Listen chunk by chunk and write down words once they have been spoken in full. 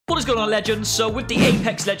What's going on, Legends? So with the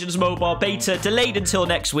Apex Legends mobile beta delayed until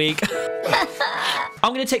next week,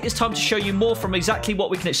 I'm going to take this time to show you more from exactly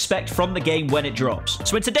what we can expect from the game when it drops.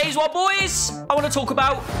 So in today's one, boys, I want to talk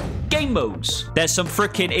about game modes. There's some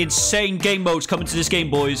freaking insane game modes coming to this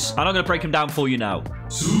game, boys, and I'm going to break them down for you now.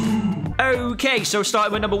 Okay, so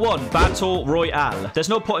starting with number 1, Battle Royale. There's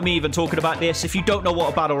no point in me even talking about this. If you don't know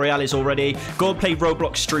what a Battle Royale is already, go and play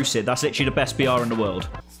Roblox Strucid. That's literally the best BR in the world.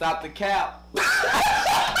 Stop the cap.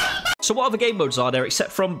 So what other game modes are there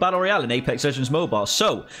except from Battle Royale in Apex Legends Mobile?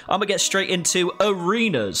 So, I'm going to get straight into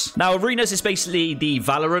Arenas. Now, Arenas is basically the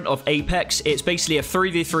Valorant of Apex. It's basically a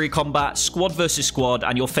 3v3 combat, squad versus squad,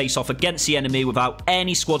 and you'll face off against the enemy without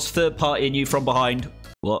any squad's third party in you from behind.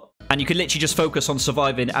 What? And you can literally just focus on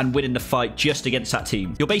surviving and winning the fight just against that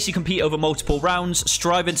team. You'll basically compete over multiple rounds,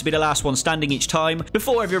 striving to be the last one standing each time.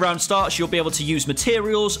 Before every round starts, you'll be able to use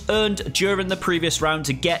materials earned during the previous round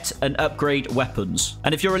to get and upgrade weapons.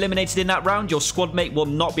 And if you're eliminated in that round, your squad mate will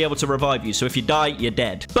not be able to revive you. So if you die, you're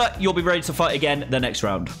dead. But you'll be ready to fight again the next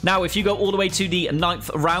round. Now, if you go all the way to the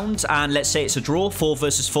 9th round, and let's say it's a draw, 4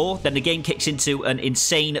 versus 4, then the game kicks into an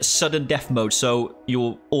insane sudden death mode. So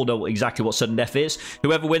you'll all know exactly what sudden death is.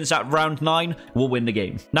 Whoever wins that round 9 will win the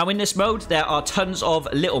game. Now in this mode there are tons of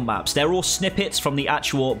little maps. They're all snippets from the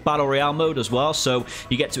actual Battle Royale mode as well, so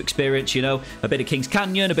you get to experience, you know, a bit of King's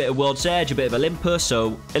Canyon, a bit of World's Edge, a bit of Olympus,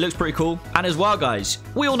 so it looks pretty cool. And as well, guys,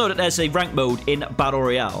 we all know that there's a ranked mode in Battle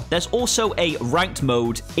Royale. There's also a ranked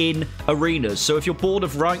mode in Arenas, so if you're bored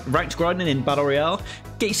of ranked grinding in Battle Royale,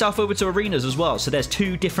 get yourself over to Arenas as well. So there's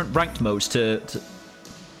 2 different ranked modes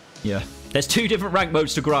yeah. There's 2 different rank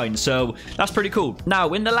modes to grind, so that's pretty cool.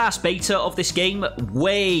 Now, in the last beta of this game,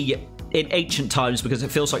 way in ancient times, because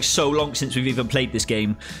it feels like so long since we've even played this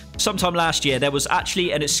game, sometime last year, there was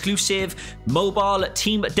actually an exclusive mobile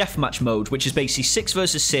team deathmatch mode, which is basically 6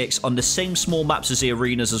 versus 6 on the same small maps as the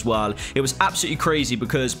Arenas as well. It was absolutely crazy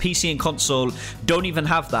because PC and console don't even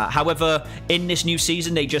have that. However, in this new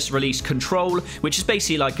season, they just released Control, which is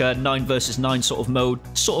basically like a 9 versus 9 sort of mode,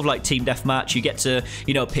 sort of like team deathmatch. You get to,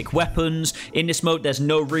 you know, pick weapons. In this mode, there's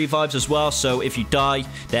no revives as well, so if you die,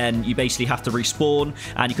 then you basically have to respawn,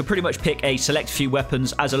 and you can pretty much pick a select few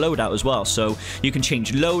weapons as a loadout as well, so you can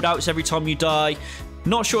change loadouts every time you die.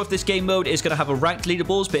 Not sure if this game mode is going to have a ranked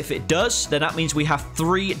leaderboards, but if it does, then that means we have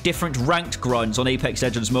 3 different ranked grinds on Apex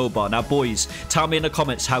Legends Mobile. Now, boys, tell me in the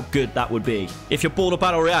comments how good that would be. If you're bored of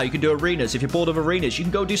Battle Royale, you can do Arenas. If you're bored of Arenas, you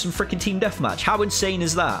can go do some freaking team deathmatch. How insane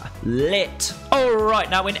is that? Lit. Alright,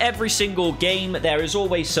 now in every single game, there is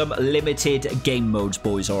always some limited game modes,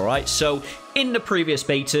 boys, alright? So, in the previous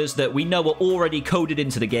betas that we know are already coded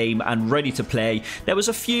into the game and ready to play, there was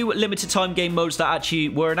a few limited time game modes that actually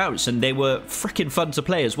were announced, and they were freaking fun to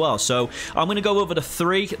play as well. So I'm going to go over the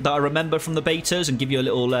 3 that I remember from the betas and give you a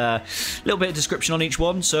little bit of description on each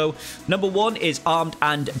one. So number 1 is Armed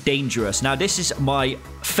and Dangerous. Now this is my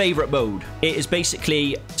favorite mode. It is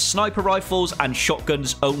basically sniper rifles and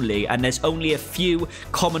shotguns only, and there's only a few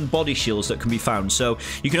common body shields that can be found. So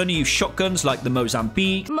you can only use shotguns like the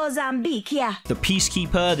Mozambique, yeah. the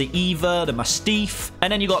Peacekeeper, the Eva, the Mastiff,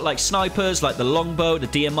 and then you got like snipers like the Longbow, the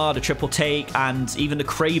DMR, the Triple Take, and even the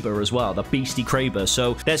Kraber as well, the Beastie Kraber.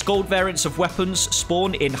 So there's gold variants of weapons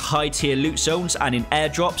spawn in high tier loot zones and in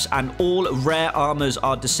airdrops, and all rare armors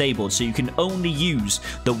are disabled, so you can only use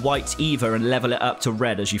the white Eva and level it up to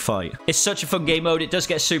red as you fight. It's such a fun game mode. It does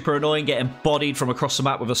get super annoying getting bodied from across the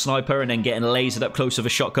map with a sniper and then getting lasered up close with a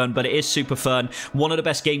shotgun, but it is super fun. One of the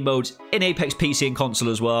best game modes in Apex PC and console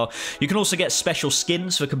as well. You can also get special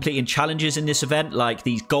skins for completing challenges in this event, like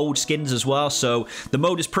these gold skins as well. So the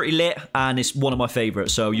mode is pretty lit, and it's one of my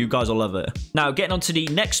favorites, so you guys will love it. Now, getting on to the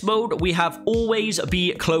next mode, we have Always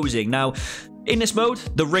Be Closing. Now, in this mode,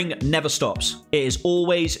 the ring never stops. It is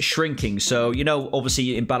always shrinking. So, you know,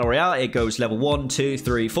 obviously in Battle Royale, it goes level 1, 2,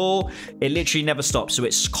 3, 4. It literally never stops. So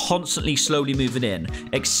it's constantly slowly moving in,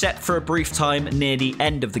 except for a brief time near the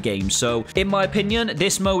end of the game. So in my opinion,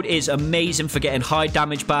 this mode is amazing for getting high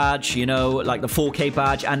damage badge, you know, like the 4K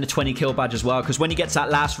badge and the 20 kill badge as well. Because when you get to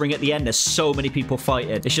that last ring at the end, there's so many people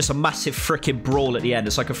fighting. It's just a massive freaking brawl at the end.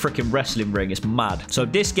 It's like a freaking wrestling ring. It's mad. So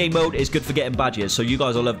this game mode is good for getting badges. So you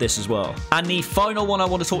guys will love this as well. And the final one I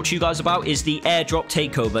want to talk to you guys about is the airdrop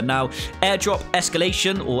takeover. Now, airdrop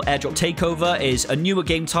escalation or airdrop takeover is a newer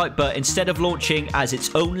game type, but instead of launching as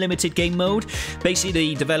its own limited game mode, basically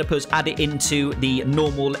the developers add it into the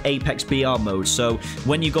normal Apex BR mode. So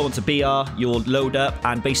when you go onto BR, you'll load up,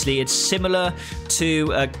 and basically it's similar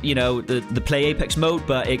to you know, the play Apex mode,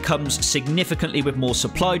 but it comes significantly with more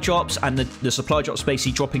supply drops, and the supply drops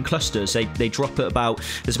basically drop in clusters. They drop at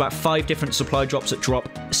there's about 5 different supply drops that drop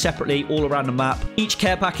separately all around around the map. Each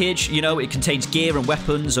care package, you know, it contains gear and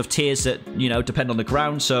weapons of tiers that, you know, depend on the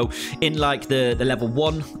ground. So in like the level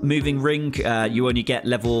 1 moving ring, you only get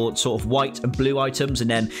level sort of white and blue items, and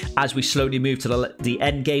then as we slowly move to the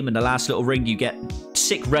end game and the last little ring, you get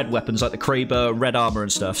sick red weapons like the Kraber, red armor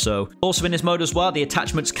and stuff. So also in this mode as well, the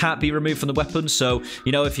attachments can't be removed from the weapons. So,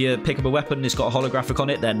 you know, if you pick up a weapon and it's got a holographic on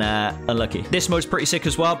it, then unlucky. This mode's pretty sick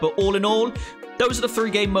as well, but all in all, those are the 3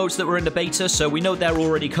 game modes that were in the beta, so we know they're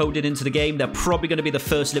already coded into the game. They're probably going to be the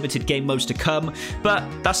first limited game modes to come, but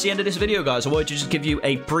that's the end of this video, guys. I wanted to just give you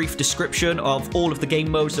a brief description of all of the game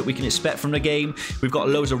modes that we can expect from the game. We've got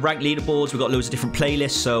loads of ranked leaderboards, we've got loads of different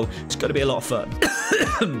playlists, so it's going to be a lot of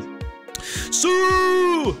fun.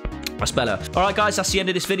 So that's better. All right, guys, that's the end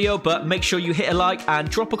of this video, but make sure you hit a like and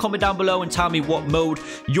drop a comment down below and tell me what mode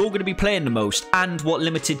you're going to be playing the most and what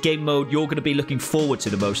limited game mode you're going to be looking forward to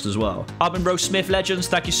the most as well. I've been Wassup Legends.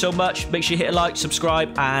 Thank you so much. Make sure you hit a like,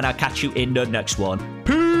 subscribe, and I'll catch you in the next one.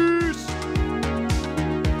 Peace!